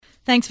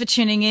Thanks for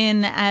tuning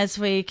in as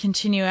we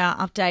continue our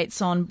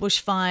updates on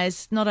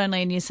bushfires, not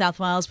only in New South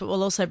Wales, but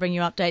we'll also bring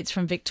you updates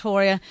from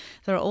Victoria.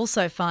 There are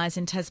also fires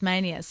in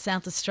Tasmania,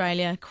 South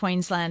Australia,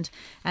 Queensland,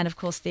 and of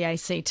course the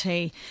ACT.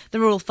 The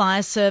Rural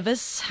Fire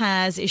Service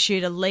has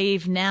issued a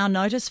leave now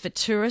notice for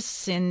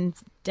tourists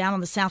down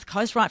on the south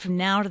coast, right from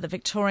now to the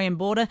Victorian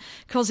border.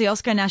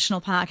 Kosciuszko National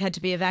Park had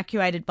to be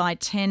evacuated by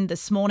 10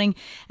 this morning.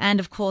 And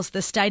of course,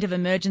 the state of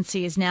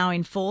emergency is now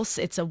in force.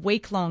 It's a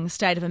week-long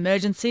state of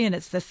emergency, and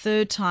it's the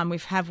third time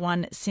we've had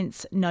one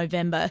since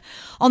November.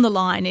 On the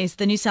line is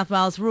the New South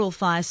Wales Rural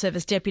Fire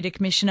Service Deputy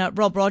Commissioner,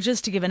 Rob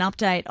Rogers, to give an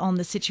update on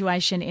the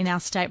situation in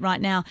our state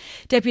right now.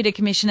 Deputy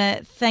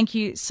Commissioner, thank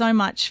you so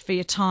much for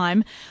your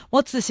time.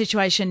 What's the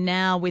situation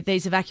now with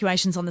these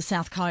evacuations on the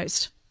south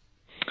coast?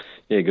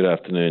 Yeah, good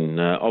afternoon.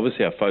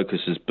 Obviously, our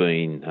focus has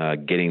been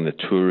getting the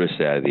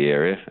tourists out of the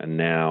area, and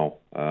now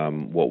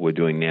what we're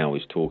doing now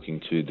is talking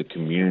to the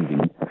community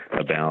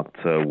about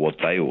what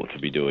they ought to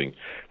be doing.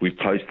 We've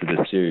posted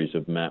a series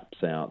of maps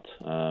out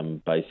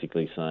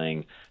basically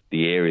saying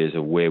the areas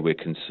of where we're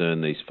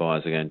concerned these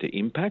fires are going to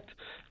impact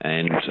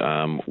and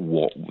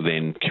what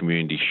then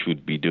community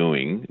should be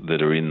doing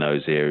that are in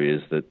those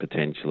areas that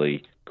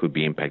potentially could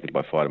be impacted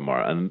by fire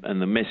tomorrow.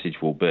 And the message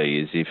will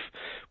be is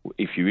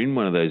if you're in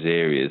one of those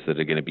areas that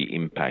are going to be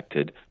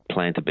impacted,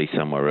 plan to be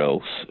somewhere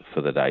else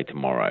for the day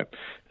tomorrow.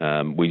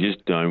 We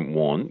just don't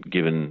want,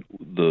 given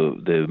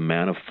the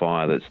amount of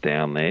fire that's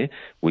down there,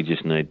 we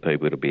just need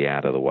people to be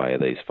out of the way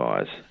of these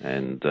fires.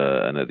 And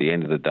at the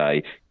end of the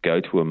day,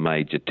 go to a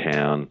major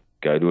town,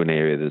 go to an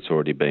area that's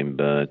already been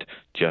burnt,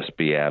 just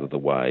be out of the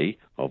way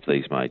of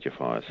these major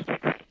fires.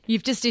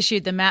 You've just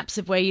issued the maps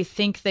of where you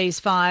think these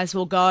fires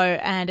will go,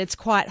 and it's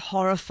quite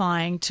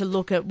horrifying to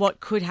look at what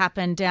could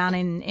happen down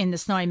in the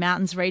Snowy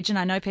Mountains region.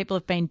 I know people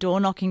have been door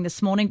knocking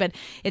this morning, but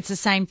it's the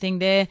same thing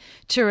there.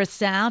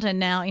 Tourists out and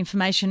now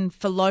information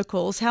for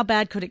locals. How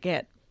bad could it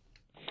get?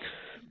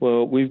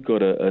 Well, we've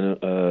got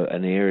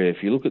an area.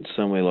 If you look at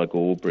somewhere like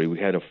Albury, we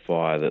had a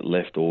fire that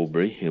left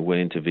Albury. It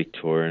went into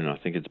Victoria, and I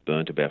think it's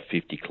burnt about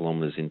 50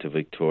 kilometres into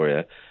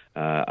Victoria.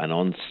 And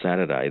on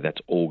Saturday, that's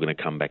all going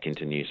to come back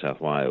into New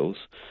South Wales.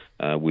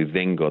 We've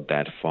then got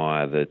that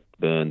fire that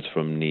burns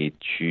from near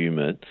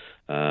Tumut,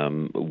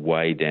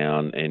 way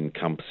down,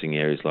 encompassing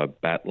areas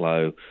like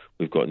Batlow.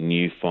 We've got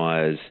new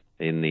fires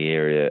in the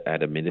area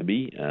at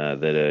Amitabby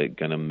that are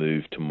going to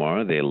move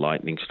tomorrow. They're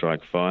lightning strike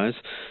fires.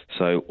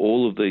 So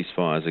all of these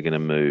fires are going to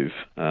move.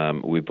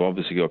 We've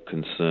obviously got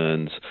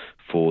concerns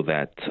for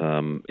that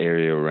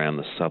area around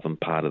the southern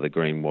part of the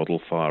Green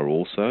Wattle fire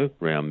also,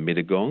 around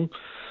Mittagong.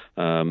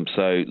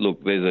 So,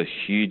 look, there's a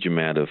huge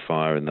amount of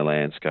fire in the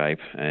landscape,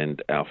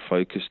 and our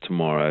focus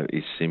tomorrow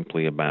is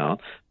simply about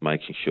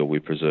making sure we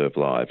preserve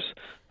lives.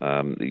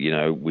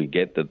 We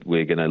get that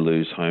we're going to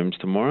lose homes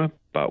tomorrow,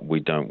 but we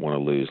don't want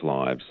to lose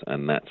lives,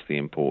 and that's the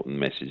important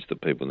message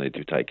that people need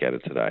to take out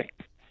of today.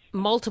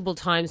 Multiple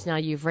times now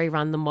you've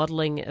rerun the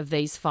modelling of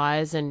these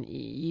fires, and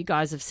you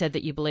guys have said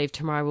that you believe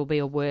tomorrow will be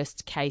a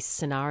worst-case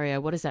scenario.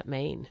 What does that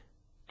mean?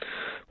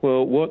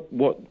 Well,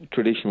 what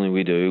traditionally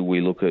we do,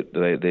 we look at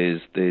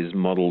there's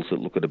models that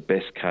look at a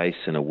best case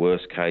and a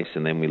worst case,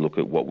 and then we look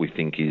at what we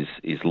think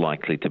is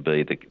likely to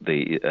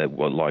be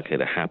what likely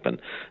to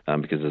happen,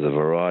 because there's a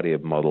variety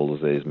of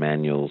models, there's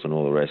manuals and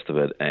all the rest of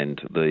it,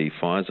 and the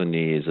fires on New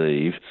Year's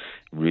Eve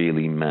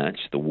really match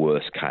the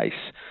worst case.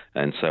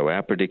 And so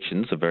our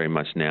predictions are very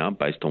much now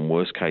based on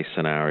worst case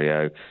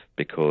scenario,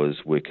 because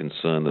we're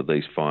concerned that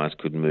these fires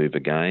could move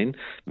again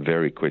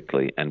very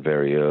quickly and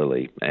very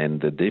early.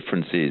 And the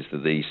difference is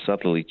that the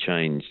subtly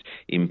changed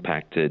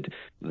impacted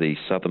the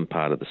southern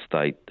part of the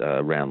state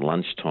around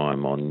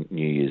lunchtime on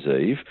New Year's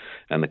Eve,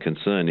 and the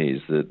concern is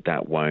that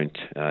that won't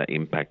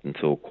impact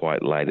until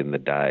quite late in the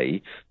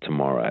day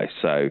tomorrow.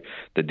 So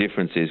the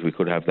difference is we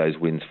could have those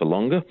winds for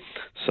longer.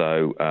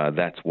 So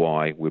that's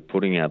why we're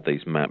putting out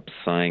these maps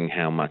saying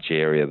how much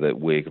area that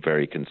we're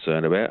very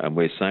concerned about, and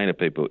we're saying to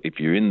people, if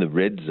you're in the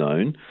red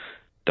zone,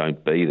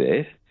 don't be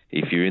there.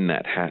 If you're in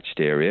that hatched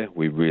area,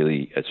 we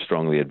really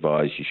strongly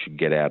advise you should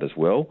get out as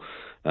well.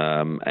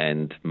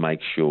 And make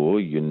sure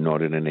you're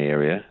not in an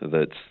area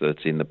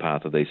that's in the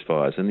path of these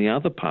fires. And the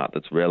other part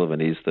that's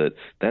relevant is that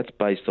that's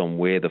based on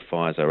where the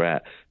fires are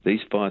at. These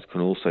fires can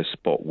also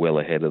spot well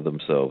ahead of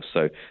themselves,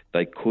 so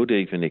they could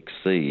even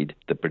exceed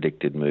the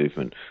predicted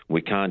movement.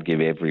 We can't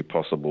give every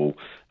possible,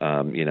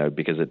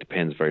 because it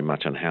depends very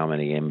much on how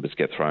many embers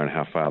get thrown,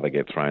 how far they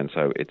get thrown,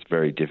 so it's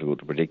very difficult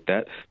to predict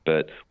that.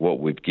 But what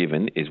we've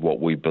given is what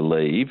we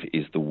believe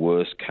is the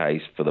worst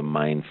case for the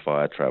main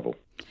fire travel.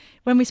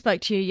 When we spoke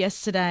to you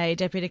yesterday,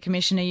 Deputy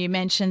Commissioner, you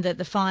mentioned that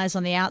the fires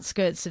on the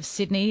outskirts of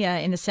Sydney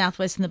in the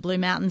southwest and the Blue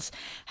Mountains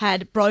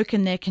had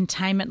broken their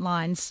containment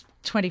lines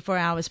 24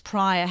 hours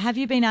prior. Have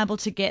you been able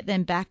to get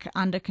them back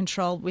under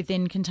control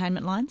within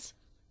containment lines?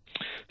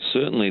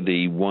 Certainly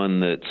the one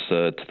that's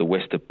to the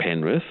west of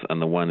Penrith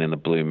and the one in the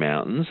Blue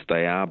Mountains,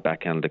 they are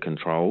back under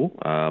control,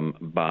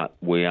 but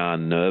we are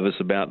nervous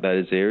about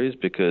those areas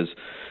because,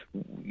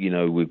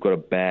 we've got a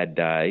bad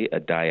day, a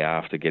day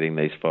after getting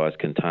these fires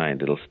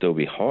contained. It'll still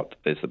be hot.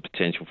 There's the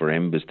potential for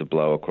embers to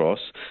blow across,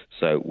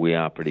 so we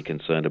are pretty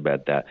concerned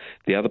about that.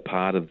 The other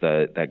part of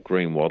that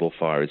green wattle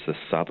fire is the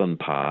southern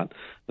part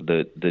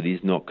that is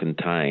not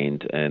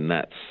contained, and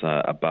that's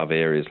above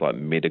areas like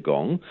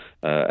Mittagong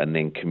and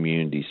then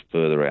communities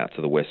further out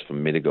to the west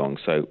from Mittagong.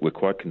 So we're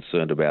quite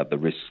concerned about the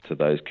risks to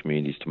those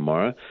communities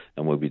tomorrow,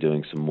 and we'll be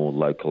doing some more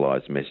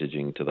localised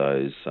messaging to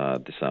those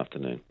this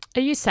afternoon.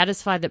 Are you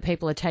satisfied that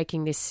people are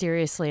taking this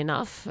seriously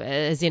enough,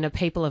 as in are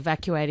people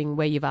evacuating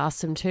where you've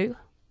asked them to?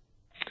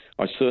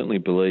 I certainly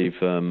believe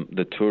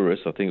the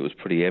tourists. I think it was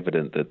pretty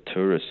evident that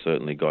tourists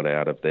certainly got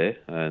out of there,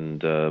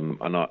 and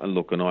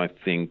I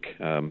think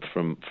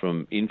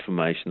from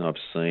information I've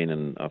seen,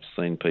 and I've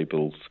seen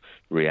people's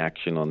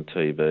reaction on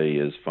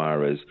TV as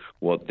far as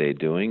what they're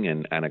doing,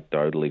 and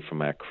anecdotally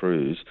from our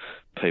crews,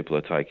 people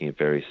are taking it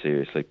very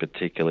seriously,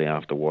 particularly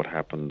after what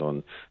happened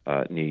on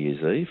New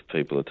Year's Eve.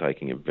 People are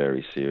taking it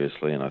very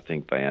seriously, and I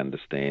think they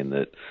understand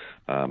that.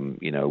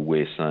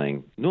 We're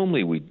saying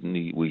normally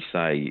we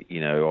say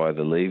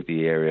either leave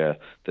the area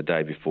the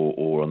day before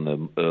or on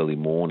the early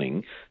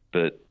morning.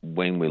 But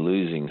when we're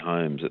losing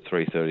homes at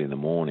 3:30 in the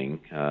morning,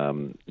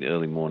 the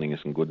early morning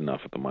isn't good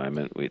enough at the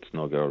moment. It's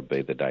not going to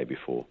be the day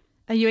before.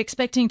 Are you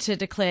expecting to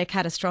declare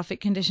catastrophic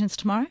conditions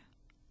tomorrow?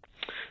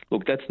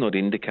 Look, that's not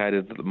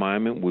indicated at the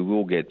moment. We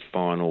will get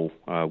final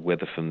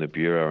weather from the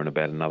Bureau in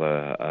about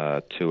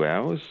another 2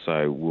 hours,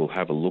 so we'll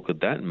have a look at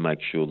that and make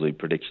sure the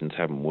predictions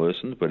haven't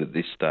worsened. But at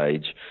this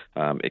stage,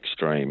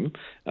 extreme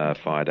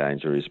fire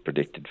danger is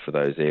predicted for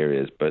those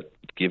areas. But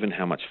given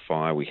how much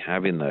fire we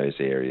have in those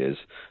areas,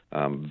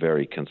 I'm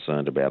very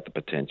concerned about the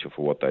potential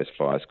for what those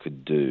fires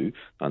could do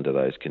under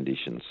those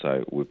conditions.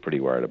 So we're pretty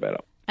worried about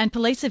it. And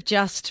police have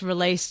just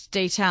released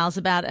details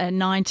about a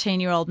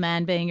 19-year-old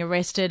man being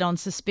arrested on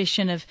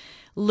suspicion of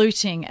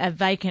looting a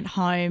vacant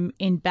home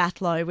in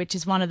Batlow, which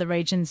is one of the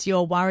regions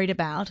you're worried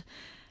about.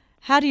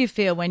 How do you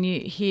feel when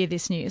you hear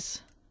this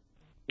news?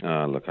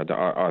 Look,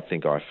 I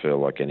think I feel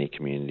like any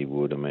community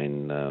would. I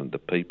mean, the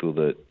people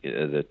that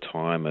at the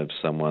time of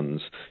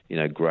someone's,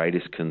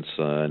 greatest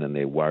concern and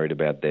they're worried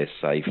about their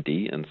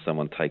safety, and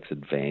someone takes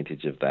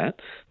advantage of that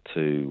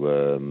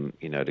to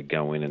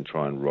go in and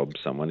try and rob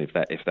someone. If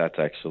that's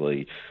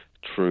actually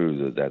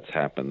true that that's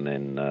happened,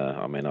 then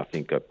I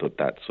think I'd put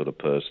that sort of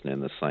person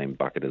in the same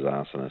bucket as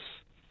arsonists.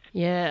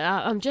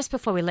 Yeah, just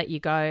before we let you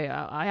go,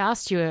 I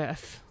asked you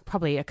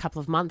probably a couple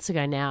of months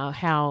ago now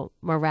how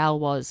morale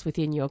was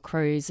within your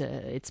crews.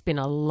 It's been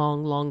a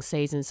long, long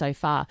season so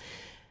far.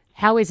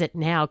 How is it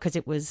now? Because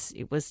it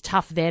was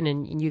tough then,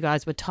 and you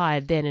guys were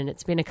tired then, and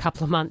it's been a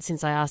couple of months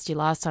since I asked you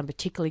last time,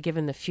 particularly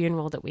given the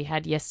funeral that we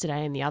had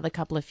yesterday and the other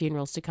couple of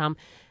funerals to come.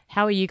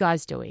 How are you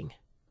guys doing?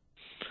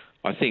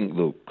 I think,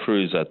 look,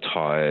 crews are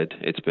tired.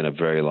 It's been a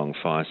very long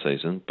fire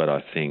season, but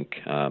I think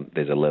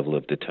there's a level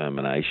of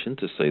determination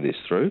to see this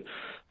through.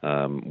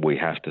 We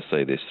have to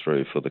see this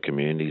through for the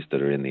communities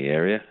that are in the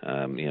area.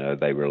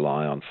 They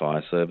rely on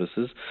fire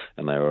services,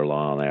 and they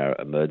rely on our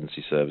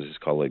emergency services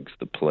colleagues,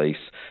 the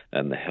police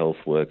and the health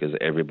workers,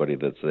 everybody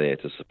that's there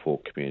to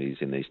support communities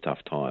in these tough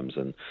times.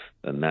 And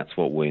that's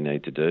what we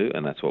need to do,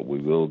 and that's what we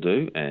will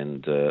do.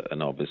 And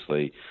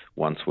obviously,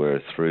 once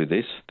we're through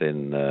this,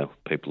 then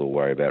people will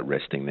worry about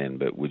resting then,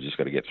 but we've just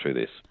got to get through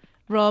this.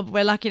 Rob,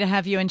 we're lucky to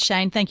have you, and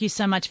Shane, thank you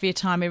so much for your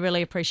time. We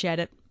really appreciate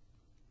it.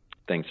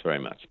 Thanks very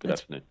much. Good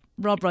afternoon.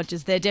 Rob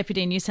Rogers there,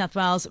 Deputy New South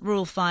Wales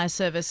Rural Fire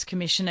Service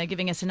Commissioner,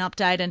 giving us an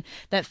update, and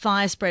that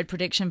fire spread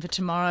prediction for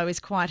tomorrow is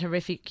quite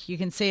horrific. You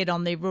can see it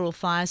on the Rural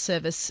Fire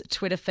Service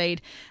Twitter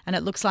feed, and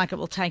it looks like it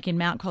will take in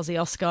Mount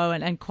Kosciuszko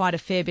and quite a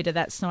fair bit of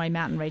that Snowy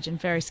Mountain region.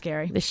 Very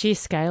scary. The sheer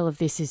scale of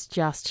this is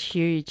just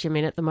huge. I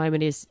mean, at the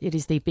moment it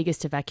is the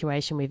biggest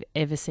evacuation we've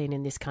ever seen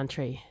in this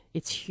country.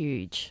 It's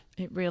huge.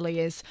 It really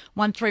is.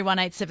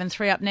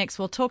 131873 up next.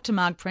 We'll talk to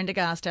Marg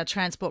Prendergast, our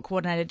Transport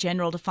Coordinator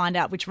General, to find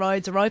out which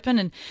roads are open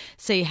and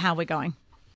see how we're going.